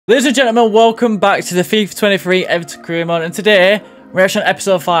Ladies and gentlemen, welcome back to the FIFA 23 Everton career mode, and today we're actually on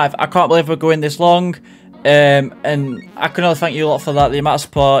episode 5. I can't believe we're going this long, and I can only thank you a lot for that. The amount of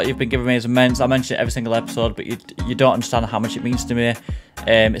support you've been giving me is immense. I mention it every single episode, but you don't understand how much it means to me.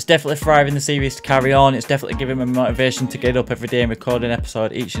 It's definitely thriving the series to carry on. It's definitely giving me motivation to get up every day and record an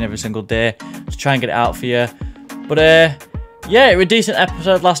episode each and every single day to try and get it out for you. But yeah, it was a decent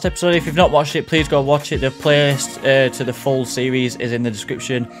episode last episode. If you've not watched it, please go watch it. The playlist to the full series is in the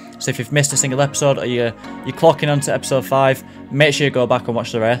description. So if you've missed a single episode or you're clocking onto episode 5, make sure you go back and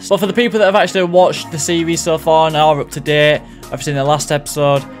watch the rest. But for the people that have actually watched the series so far and are up to date, I've seen the last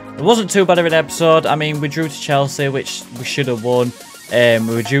episode. It wasn't too bad of an episode. I mean, we drew to Chelsea, which we should have won.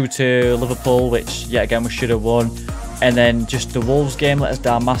 We were due to Liverpool, which yet again we should have won. And then just the Wolves game let us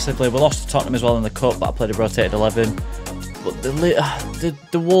down massively. We lost to Tottenham as well in the cup, but I played a rotated 11. But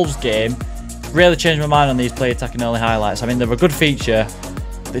the Wolves game really changed my mind on these play attacking early highlights. I mean, they're a good feature.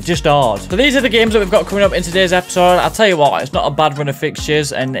 They're just odd. So these are the games that we've got coming up in today's episode. I'll tell you what, it's not a bad run of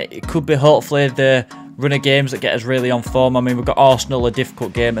fixtures, and it could be hopefully the run of games that get us really on form. I mean, we've got Arsenal, a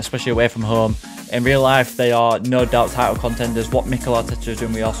difficult game, especially away from home. In real life, they are no doubt title contenders. What Mikel Arteta is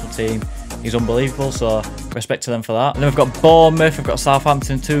doing with the Arsenal team is unbelievable, so respect to them for that. And then we've got Bournemouth, we've got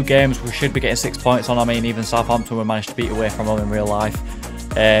Southampton, 2 games we should be getting 6 points on. I mean, even Southampton we managed to beat away from home in real life.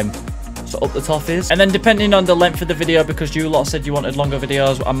 So up the top is. And then depending on the length of the video, because you lot said you wanted longer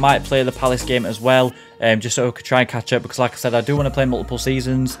videos, I might play the Palace game as well, just so I could try and catch up, because like I said, I do want to play multiple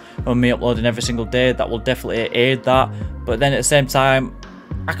seasons, and me uploading every single day, that will definitely aid that. But then at the same time,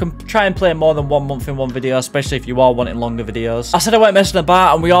 I can try and play more than 1 month in one video, especially if you are wanting longer videos. I said I weren't messing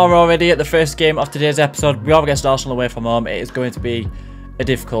about, and we are already at the first game of today's episode. We are against Arsenal away from home. It is going to be a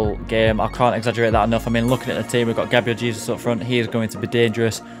difficult game. I can't exaggerate that enough. I mean, looking at the team, we've got Gabriel Jesus up front. He is going to be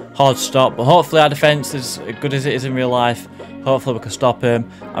dangerous, hard to stop, but hopefully our defence is as good as it is in real life. Hopefully we can stop him.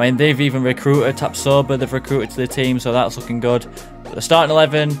 I mean, they've even recruited Tapsoba. They've recruited to the team, so that's looking good. But the starting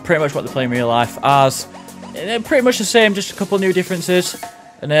 11, pretty much what they play in real life. Ours, pretty much the same, just a couple of new differences.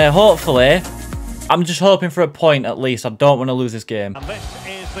 And hopefully, I'm just hoping for a point at least. I don't want to lose this game. And this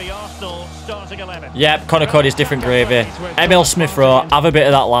is the Arsenal starting 11. Yep, Conor COADY'S different gravy. Emil Smith Rowe, have a bit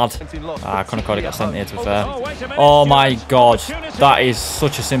of that lad. Ah, Conor COADY got sent here, to be fair. Oh my god, that is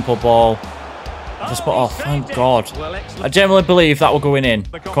such a simple ball. Oh, thank god. I genuinely believe that will go in.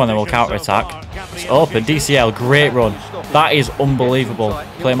 Come on then, we'll counter attack. It's open, DCL, great run. That is unbelievable.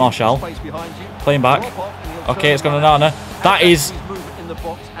 Play Marshall. Playing back. Okay, it's gone to Nana.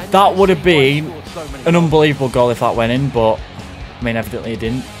 That would have been an unbelievable goal if that went in, but I mean, evidently it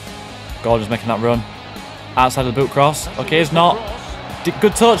didn't. Gordon's making that run. Outside of the boot cross. Okay, it's not.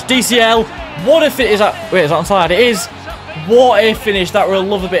 Good touch. DCL. What if it is that? Wait, is that onside? It is. What a finish. That will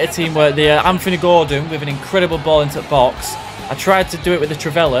love a bit of teamwork there. Anthony Gordon with an incredible ball into the box. I tried to do it with the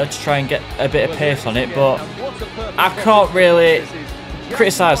Travella to try and get a bit of pace on it, but I can't really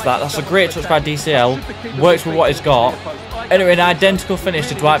criticise that. That's a great touch by DCL. Works with what he's got. Anyway, an identical finish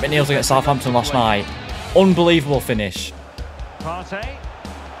to Dwight McNeil's against Southampton last night. Unbelievable finish. Partey.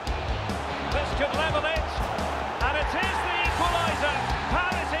 This could level it. And it is the equaliser.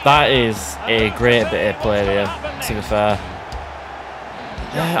 That is a great bit of play there, to be fair.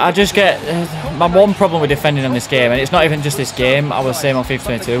 I just get my one problem with defending on this game, and it's not even just this game. I was saying on FIFA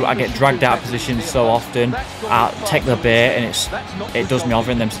 22, I get dragged out of positions so often. I take the bait, and it does me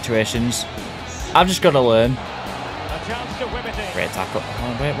over in them situations. I've just got to learn. Great tackle.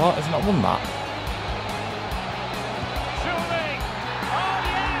 Oh, wait, what? Has he not won that?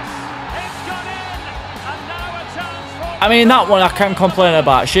 I mean, that one I can't complain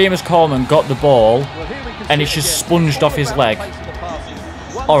about. Seamus Coleman got the ball, and it's just sponged off his leg.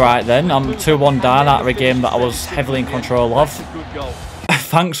 Alright then, I'm 2-1 down out of a game that I was heavily in control of.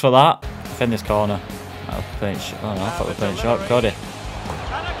 Thanks for that. Defend this corner. Oh, no, I thought we were playing short. COADY.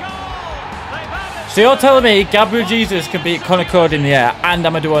 So you're telling me Gabriel Jesus can beat Conor COADY in the air and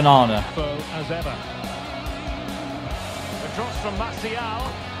Amadou Onana?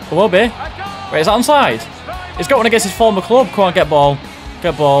 It will be. Wait, is that onside? He's got one against his former club. Come on, get ball.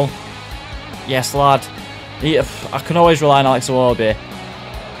 Get ball. Yes, lad. I can always rely on Alex Iwobi.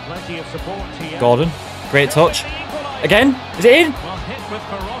 Gordon. Great touch. Again? Is it in?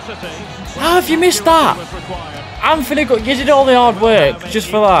 How have you missed that? Anthony, you did all the hard work just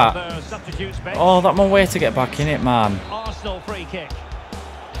for that. Oh, that one way to get back in it, man. Arsenal free kick.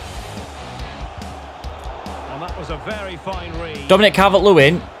 And that was a very fine read. Dominic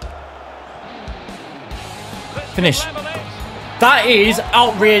Calvert-Lewin. Finish. That is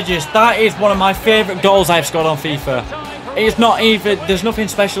outrageous. That is one of my favourite goals I've scored on FIFA. It's not even, there's nothing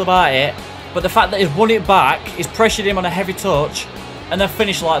special about it, but the fact that he's won it back, he's pressured him on a heavy touch, and then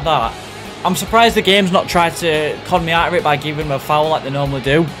finish like that. I'm surprised the game's not tried to con me out of it by giving him a foul like they normally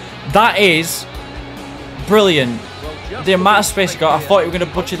do. That is brilliant. The amount of space he got, I thought he was going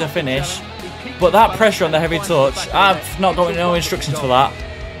to butcher the finish. But that pressure on the heavy touch, I've not got no instructions for that.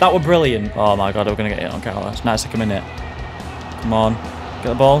 That was brilliant. Oh my god, we're going to get it on camera. It's 92nd minute. Come on. Get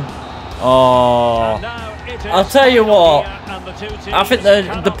the ball. Oh. I'll tell you what. I think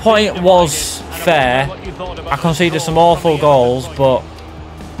the point was fair. I conceded some awful goals, but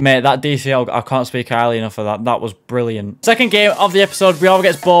mate, that DCL, I can't speak highly enough of that. That was brilliant. Second game of the episode, we all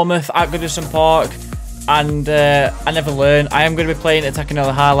against Bournemouth at Goodison Park. And I never learn. I am going to be playing attacking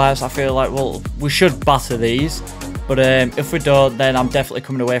other highlights. I feel like, well, we should batter these. But if we don't, then I'm definitely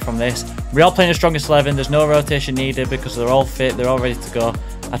coming away from this. We are playing the strongest 11. There's no rotation needed because they're all fit. They're all ready to go.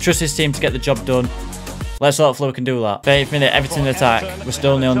 I trust this team to get the job done. Let's hopefully we can do that. 30th minute, Everton attack. We're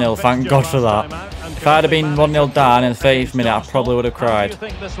still 0-0. Thank God for that. If I'd have been 1-0 down in the 30th minute, I probably would have cried.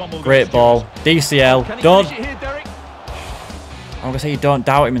 Great ball. DCL. Don't. I'm going to say you don't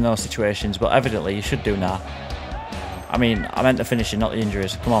doubt him in those situations, but evidently you should do now. I mean, I meant the finishing, not the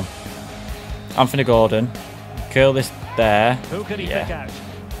injuries. Come on. Anthony Gordon. Curl this there. Yeah.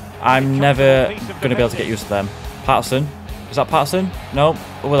 I'm never going to be able to get used to them. Patterson. Is that Patterson? No.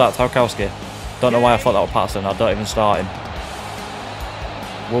 Or was that Tarkowski? Don't know why I thought that was Patterson. I don't even start him.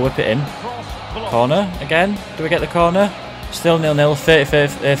 We'll whip it in. Corner again. Do we get the corner? Still 0-0.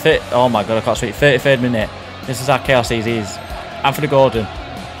 33rd. Oh my god, I can't speak. 33rd minute. This is how chaos easy is. Anthony Gordon.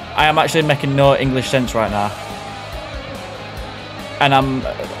 I am actually making no English sense right now. And I'm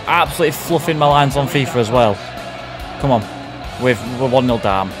absolutely fluffing my lines on FIFA as well. Come on. We're 1-0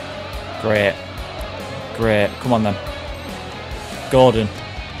 down. Great. Great. Come on then. Gordon.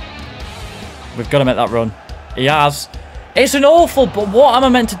 We've got to make that run. He has. It's an awful, but what am I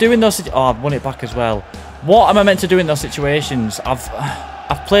meant to do in those situations? Oh, I've won it back as well. What am I meant to do in those situations?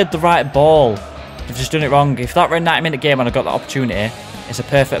 I've played the right ball. I've just done it wrong. If that were a 90-minute game and I got that opportunity, it's a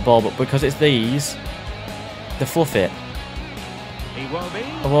perfect ball. But because it's these, they fluff it.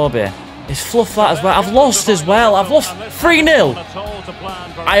 Iwobi. It's fluff that as well. I've lost as well. I've lost 3-0.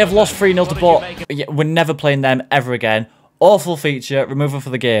 I have lost 3-0 to Bournemouth. We're never playing them ever again. Awful feature. Remove them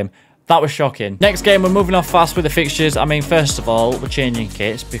for the game. That was shocking. Next game, we're moving on fast with the fixtures. I mean, first of all, we're changing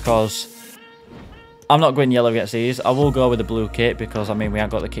kits because I'm not going yellow against these. I will go with the blue kit because, I mean, we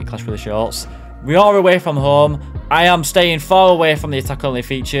haven't got the kit clash for the shorts. We are away from home. I am staying far away from the attack-only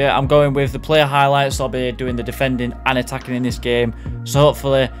feature. I'm going with the player highlights. I'll be doing the defending and attacking in this game. So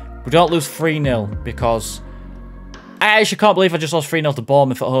hopefully we don't lose 3-0 because I actually can't believe I just lost 3-0 to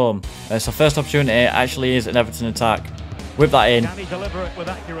Bournemouth at home. So first opportunity actually is an Everton attack. Whip that in. Can he deliver it with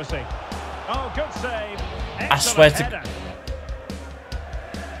accuracy? Oh, good save. I swear to...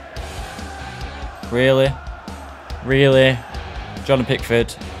 Really? Really? John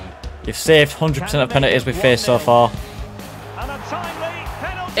Pickford. You've saved 100% of penalties we've faced so far.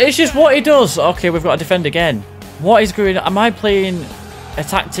 It's just what he does. Okay, we've got to defend again. What is going on? Am I playing a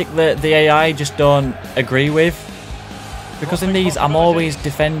tactic that the AI just don't agree with? Because in these, I'm always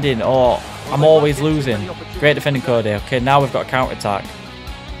defending or I'm always losing. Great defending, Cody. Okay, now we've got a counter-attack.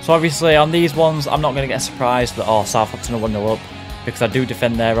 So obviously, on these ones, I'm not going to get surprised that, oh, Southampton are 1-0 up. Because I do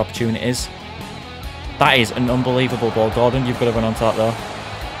defend their opportunities. That is an unbelievable ball, Gordon. You've got to run onto that, though.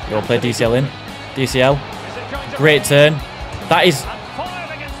 You'll play DCL in. DCL. Great turn. That is...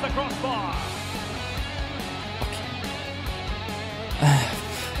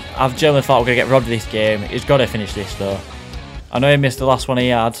 I've generally thought we're going to get robbed of this game. He's got to finish this, though. I know he missed the last one he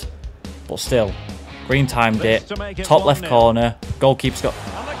had. But still. Green timed it. Top left corner. Goalkeeper's got...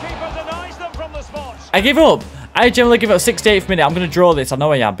 I give up. I generally give up 68th minute. I'm going to draw this. I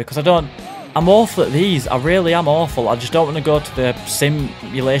know I am. Because I don't... I'm awful at these. I really am awful. I just don't want to go to the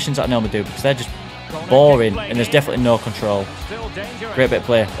simulations that I normally do because they're just boring and there's definitely no control. Great bit of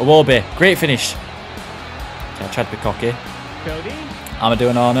play. Iwobi. Great finish. Okay, I tried to be cocky. Amadou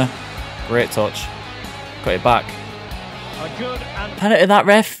and Onana. Great touch. Got it back. Penalty that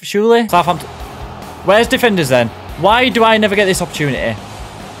ref, surely? Southampton. Where's defenders then? Why do I never get this opportunity?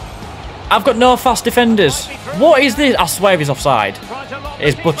 I've got no fast defenders. What is this? I swear he's offside.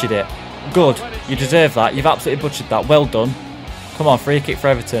 He's butchered it. Good. You deserve that. You've absolutely butchered that. Well done. Come on, free kick for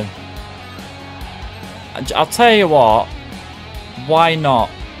Everton. I'll tell you what. Why not?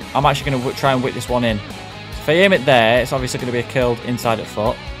 I'm actually going to try and whip this one in. If I aim it there, it's obviously going to be a curled inside at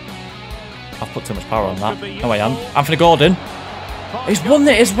foot. I've put too much power on that. No, I am. Anthony Gordon. He's won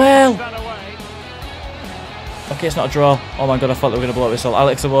it as well. Okay, it's not a draw. Oh my god, I thought they were going to blow up this all.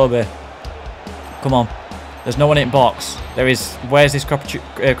 Alex Iwobi. Come on. There's no one in box. There is. Where's this crossing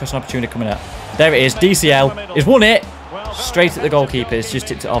opportunity coming at? There it is. DCL. He's won it. Straight at the goalkeeper. It's just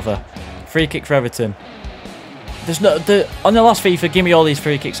tipped it over. Free kick for Everton. There's no on the last FIFA. Give me all these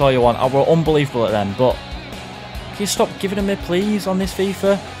free kicks all you want. I were unbelievable at them, but can you stop giving them me, please, on this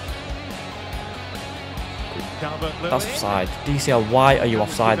FIFA? That's offside. DCL, why are you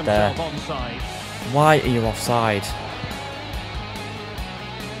offside there? Why are you offside?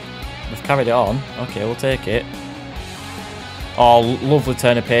 We've carried it on. Okay, we'll take it. Oh, lovely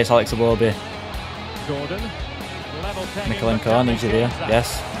turn of pace, Alex Iwobi. Mikolenko, needs you there.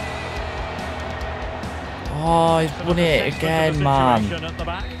 Yes. Oh, he's won it again, man.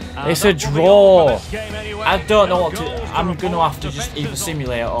 It's a draw. I don't know what to... I'm going to have to just either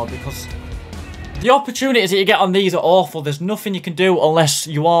simulate it or because... The opportunities that you get on these are awful. There's nothing you can do unless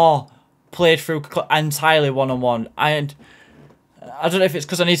you are played through entirely one-on-one. And I don't know if it's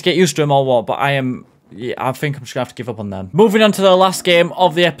because I need to get used to them or what, but yeah, I think I'm just going to have to give up on them. Moving on to the last game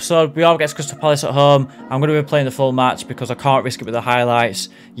of the episode. We all get Crystal Palace at home. I'm going to be playing the full match because I can't risk it with the highlights.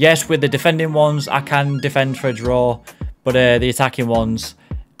 Yes, with the defending ones, I can defend for a draw. But the attacking ones,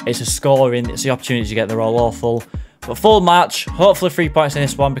 it's a scoring. It's the opportunities you get. They're all awful. But full match. Hopefully 3 points in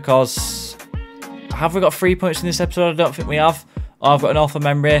this one because... Have we got 3 points in this episode? I don't think we have. Oh, I've got an awful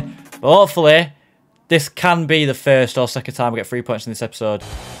memory. But hopefully, this can be the first or second time we get 3 points in this episode.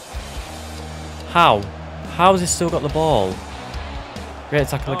 How? How has he still got the ball? Great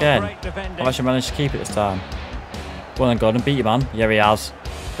tackle again. I've actually managed to keep it this time. Go on then, Gordon. Beat you, man. Yeah, he has.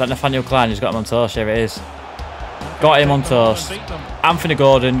 Is that Nathaniel Klein who's got him on toast? Here it is. Got him on toast. Anthony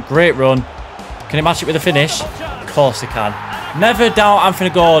Gordon. Great run. Can he match it with a finish? Of course he can. Never doubt Anthony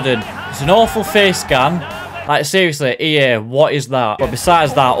Gordon. It's an awful face scan. Like, seriously, EA, what is that? But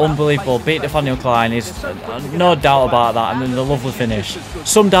besides that, unbelievable. Beat Nathaniel Klein. Is no doubt about that. And then the lovely finish.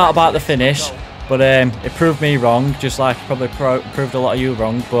 Some doubt about the finish. But it proved me wrong, just like it probably proved a lot of you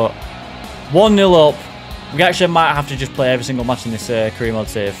wrong. But 1-0 up. We actually might have to just play every single match in this career mode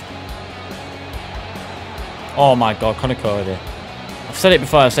save. Oh my god, Conor COADY. I've said it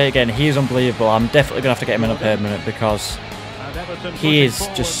before, I'll say it again. He is unbelievable. I'm definitely going to have to get him in a permanent because he is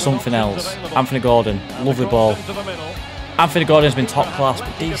just something else. Anthony Gordon, lovely ball. Anthony Gordon's been top class, but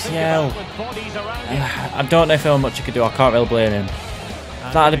DCL, I don't know if how much he could do. I can't really blame him.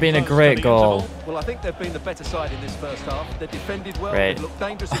 That'd have been a great goal. Well, I think they've been the better side in this first half. They defended well, right. They looked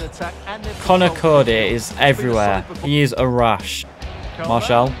dangerous in attack, and Conor COADY is everywhere. He is a rash.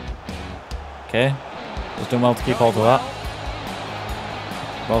 Marshall. Okay. He's done well to keep hold of that.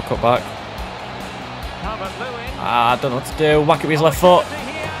 Well cut back. I don't know what to do. Whack it with his left foot.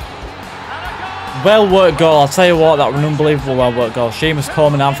 Well worked goal. I'll tell you what, that was an unbelievable well worked goal. Seamus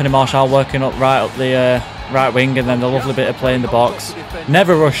Coleman and Anthony Marshall working up right up the right wing, and then the lovely bit of play in the box.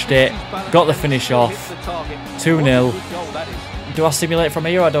 Never rushed it. Got the finish off. 2-0. Do I simulate from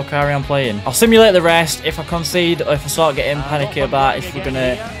here or do I carry on playing? I'll simulate the rest. If I concede or if I start getting panicky about if we're going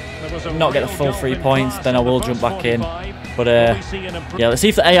to not get the full 3 points, then I will jump back in. But yeah, let's see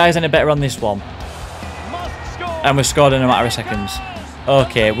if the AI is any better on this one. And we've scored in a matter of seconds.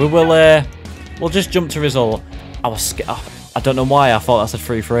 Okay, we will. We'll just jump to result. I don't know why I thought that said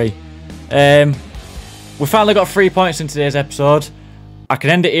 3-3. We finally got 3 points in today's episode. I can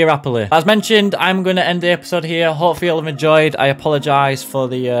end it here happily. As mentioned, I'm going to end the episode here. Hopefully you'll have enjoyed. I apologise for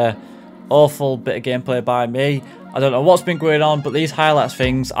the awful bit of gameplay by me. I don't know what's been going on, but these highlights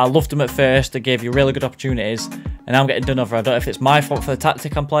things, I loved them at first. They gave you really good opportunities, and I'm getting done over. I don't know if it's my fault for the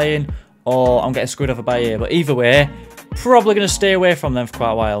tactic I'm playing, or I'm getting screwed over by EA. But either way, probably going to stay away from them for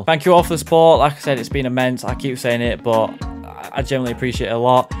quite a while. Thank you all for the support. Like I said, it's been immense. I keep saying it, but I genuinely appreciate it a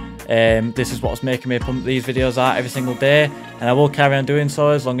lot. This is what's making me pump these videos out every single day, and I will carry on doing so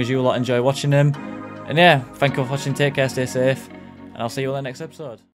as long as you lot enjoy watching them. And yeah, thank you for watching. Take care, stay safe, and I'll see you all in the next episode.